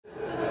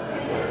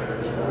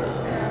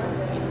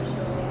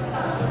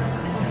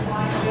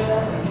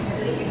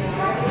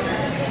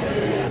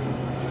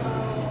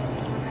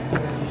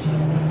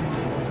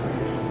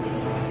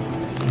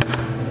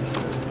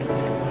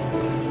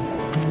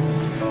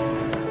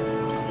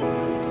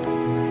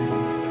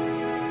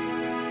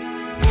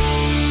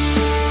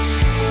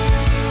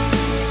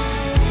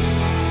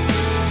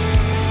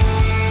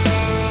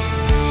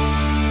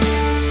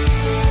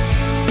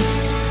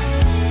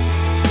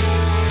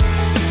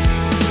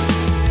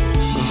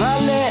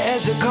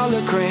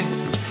Color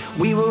crayon.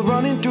 We were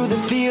running through the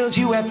fields,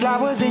 you had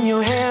flowers in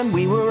your hand.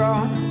 We were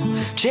all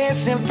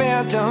chasing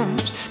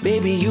phantoms.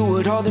 Baby, you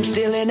would hold them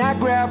still and I'd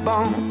grab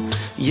on.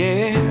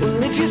 Yeah,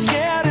 well, if you're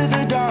scared of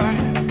the dark,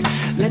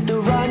 let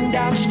the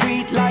rundown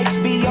street lights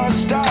be your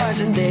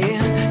stars. And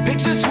then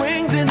picture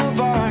swings in the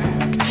park,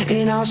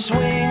 and I'll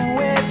swing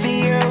with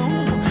you.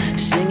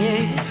 Sing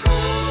it,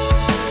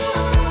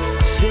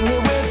 sing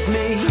it with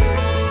me,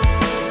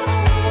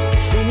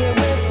 sing it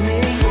with me.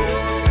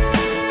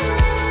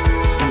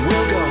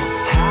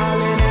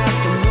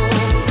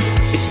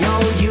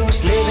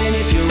 Living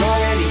if you're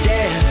already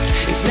dead.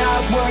 It's not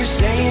worth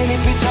saying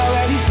if it's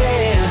already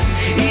said.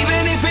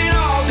 Even if it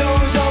all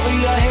goes over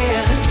your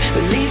head,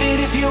 believe it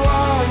if you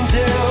want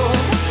to.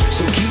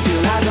 So keep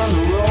your eyes on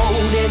the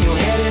road and your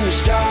head in the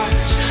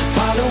stars.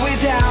 Follow it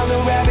down the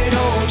rabbit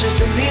hole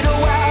just a little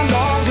while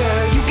longer.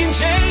 You can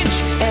change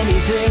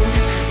anything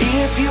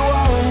if you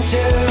want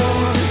to.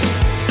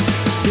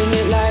 Sing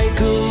it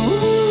like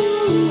ooh,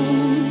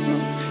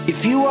 if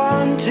you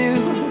want to.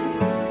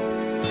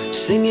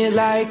 Sing it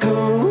like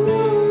ooh,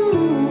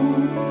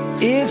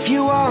 if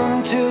you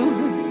want to.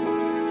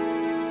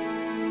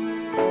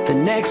 The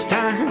next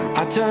time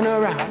I turn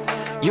around,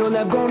 you'll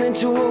have grown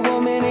into a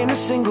woman in a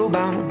single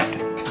bound.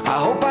 I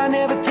hope I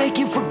never take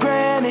you for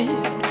granted.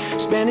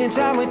 Spending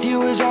time with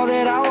you is all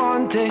that I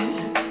wanted.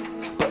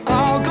 But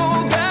I'll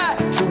go back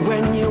to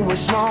when you were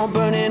small,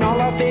 burning all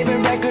our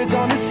favorite records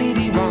on a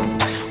CD-ROM.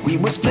 We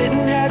were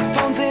splitting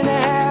headphones in a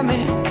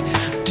hammock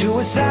to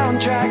a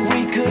soundtrack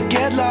we could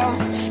get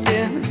lost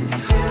in.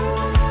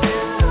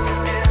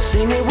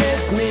 Sing it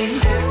with me,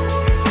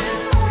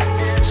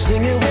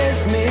 sing it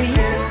with me,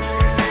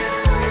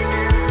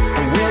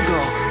 and we'll go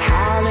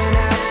howling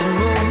at the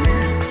moon.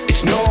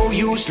 It's no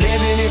use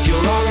living if you're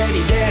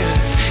already dead.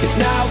 It's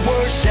not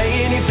worth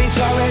saying if it's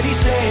already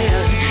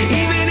said.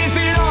 Even if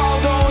it all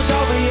goes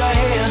over your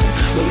head,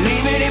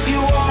 believe it if you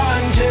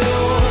want to.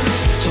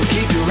 So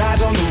keep your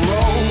eyes on the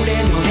road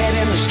and your head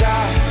in the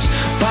stars.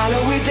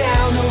 Follow it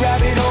down the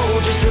rabbit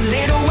hole just a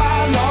little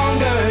while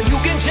longer. You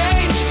can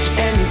change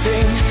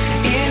anything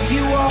if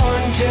you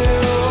want to.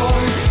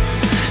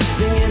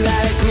 Sing it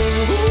like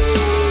ooh,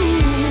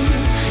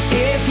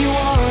 if you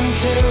want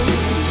to.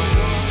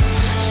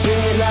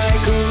 Sing it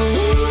like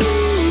ooh,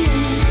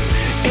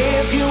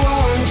 if you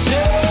want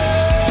to.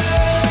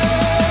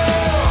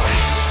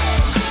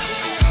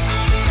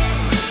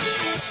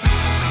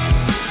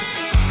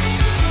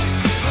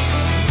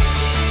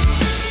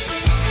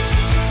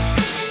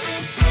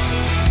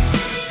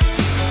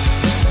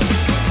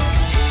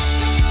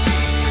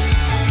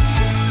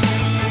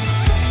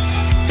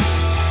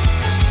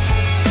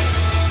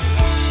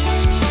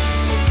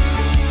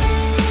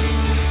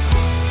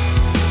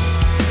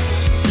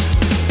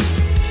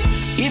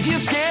 If you're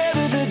scared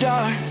of the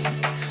dark,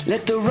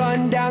 let the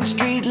rundown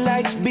street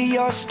lights be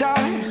your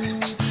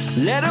stars.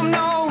 Let them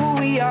know who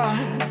we are,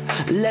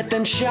 let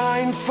them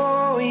shine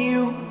for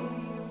you.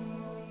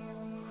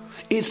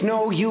 It's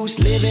no use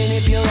living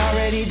if you're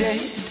already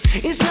dead.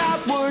 It's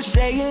not worth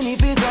saying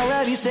if it's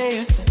already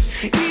said.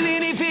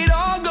 Even if it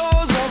all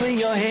goes over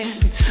your head,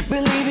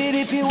 believe it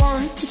if you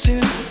want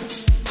to.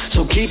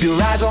 So keep your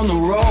eyes on the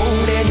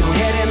road and your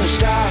head in the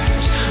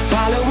stars.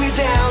 Follow it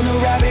down the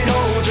rabbit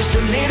hole just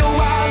a little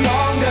while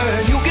longer.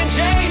 You can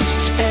change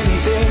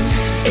anything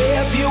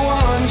if you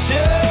want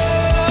to.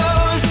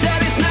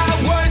 Said it's not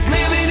worth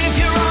living if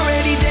you're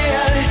already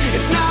dead.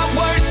 It's not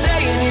worth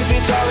saying if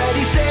it's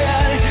already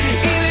said.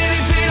 Even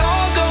if it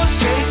all goes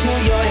straight to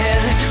your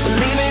head,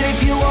 believe it if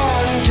you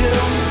want to.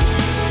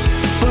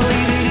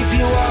 Believe it if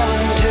you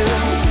want to.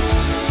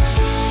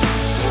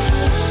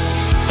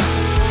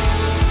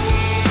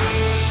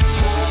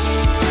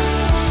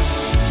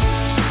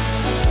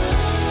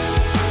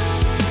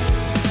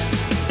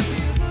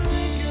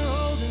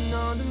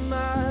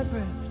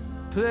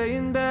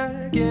 Playing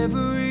back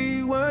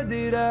every word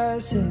that I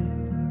said.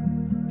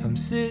 I'm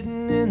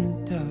sitting in the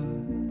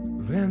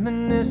dark,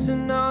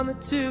 reminiscing on the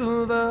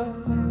two of us.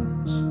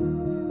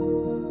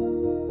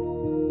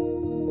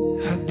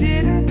 I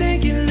didn't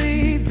think you'd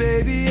leave,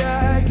 baby,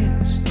 I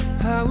guess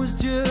I was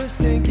just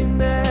thinking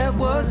that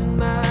wasn't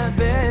my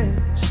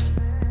best.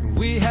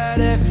 We had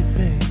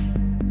everything,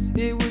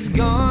 it was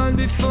gone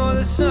before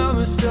the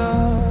summer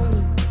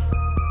started.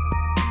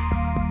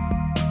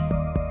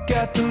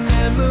 Got the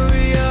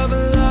memory of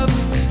a love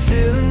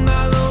filling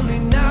my lonely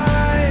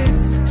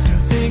nights.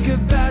 Still think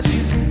about you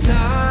from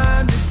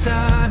time to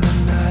time.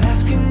 I'm not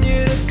asking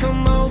you to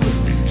come over,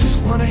 just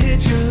wanna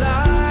hit your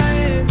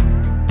line,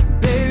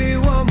 baby,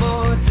 one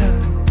more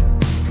time.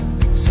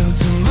 So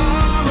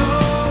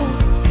tomorrow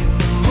in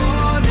the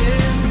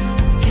morning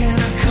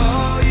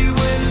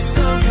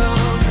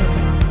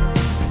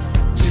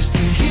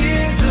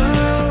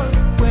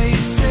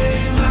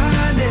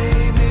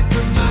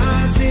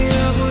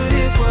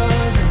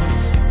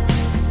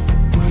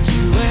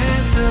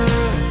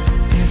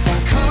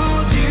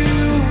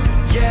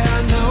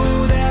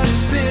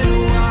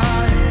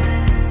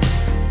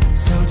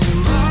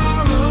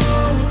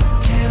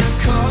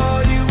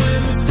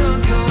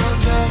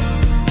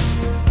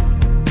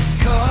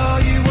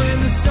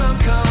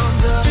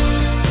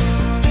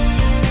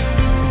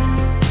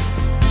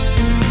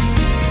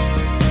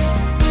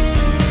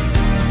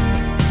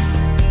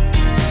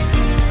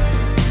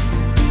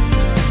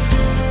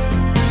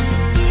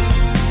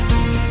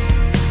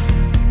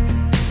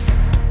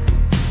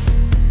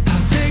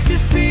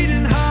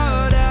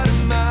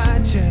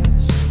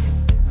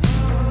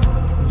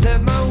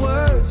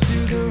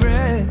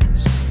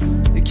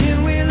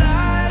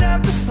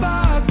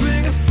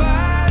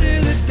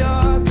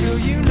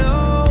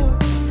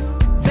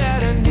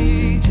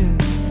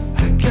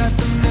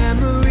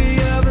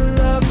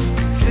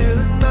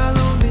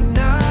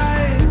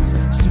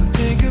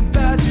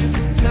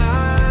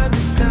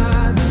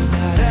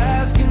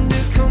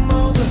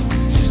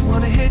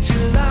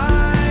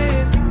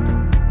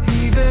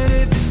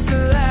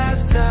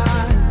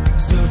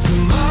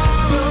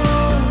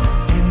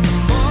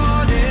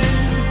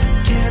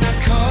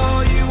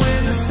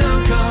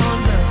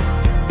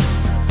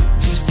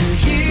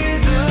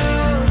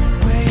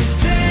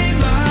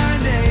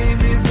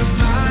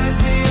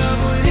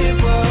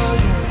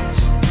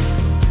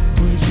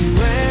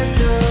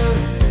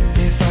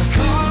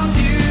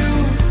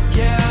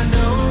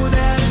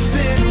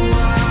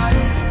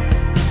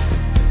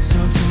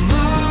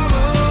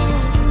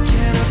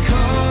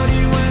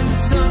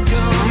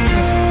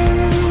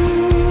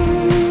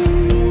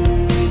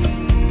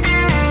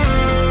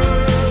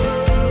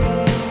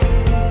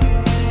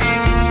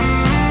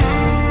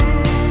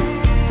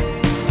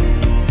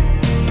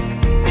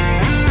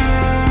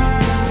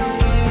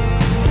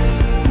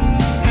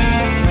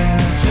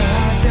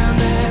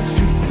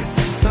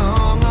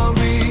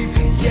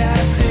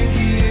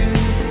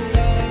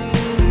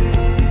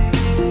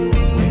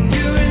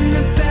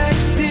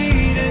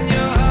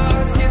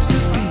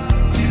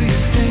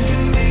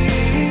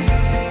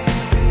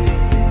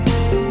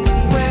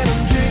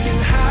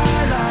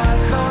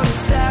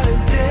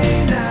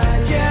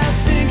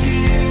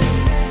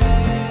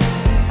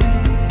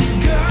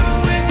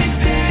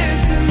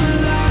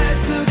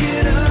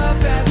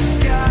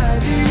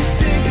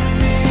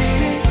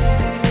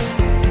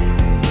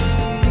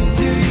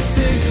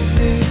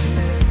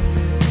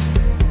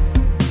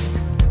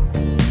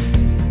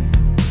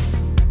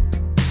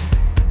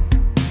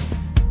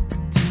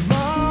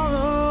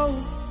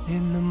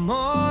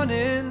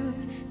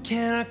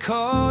I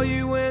call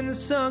you when the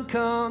sun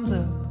comes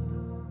up,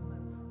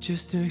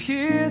 just to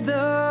hear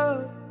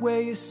the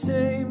way you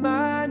say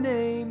my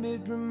name.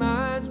 It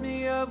reminds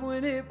me of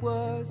when it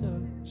was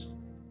us.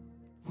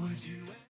 Would you